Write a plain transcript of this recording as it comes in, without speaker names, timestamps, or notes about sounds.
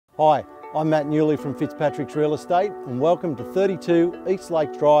Hi, I'm Matt Newley from Fitzpatricks Real Estate and welcome to 32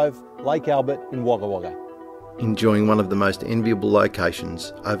 Eastlake Drive, Lake Albert in Wagga Wagga. Enjoying one of the most enviable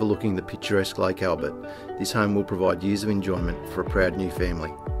locations overlooking the picturesque Lake Albert, this home will provide years of enjoyment for a proud new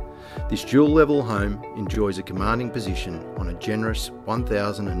family. This dual-level home enjoys a commanding position on a generous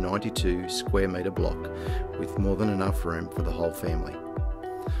 1,092 square metre block with more than enough room for the whole family.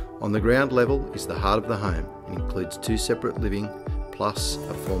 On the ground level is the heart of the home and includes 2 separate living plus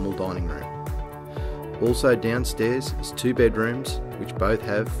a formal dining room. Also downstairs is 2 bedrooms which both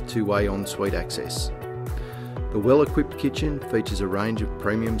have 2-way ensuite access. The well-equipped kitchen features a range of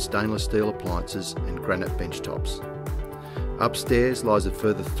premium stainless steel appliances and granite bench tops. Upstairs lies a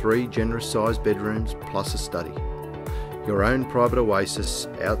further 3 generous sized bedrooms plus a study. Your own private oasis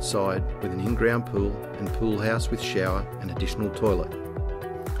outside with an in-ground pool and pool house with shower and additional toilet.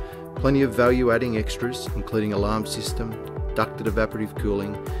 Plenty of value-adding extras including alarm system, ducted evaporative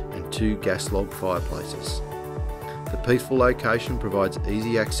cooling and 2 gas log fireplaces. The peaceful location provides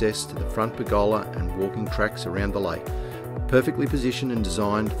easy access to the front pergola and walking tracks around the lake, perfectly positioned and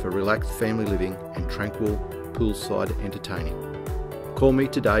designed for relaxed family living and tranquil poolside entertaining. Call me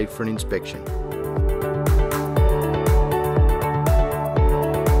today for an inspection.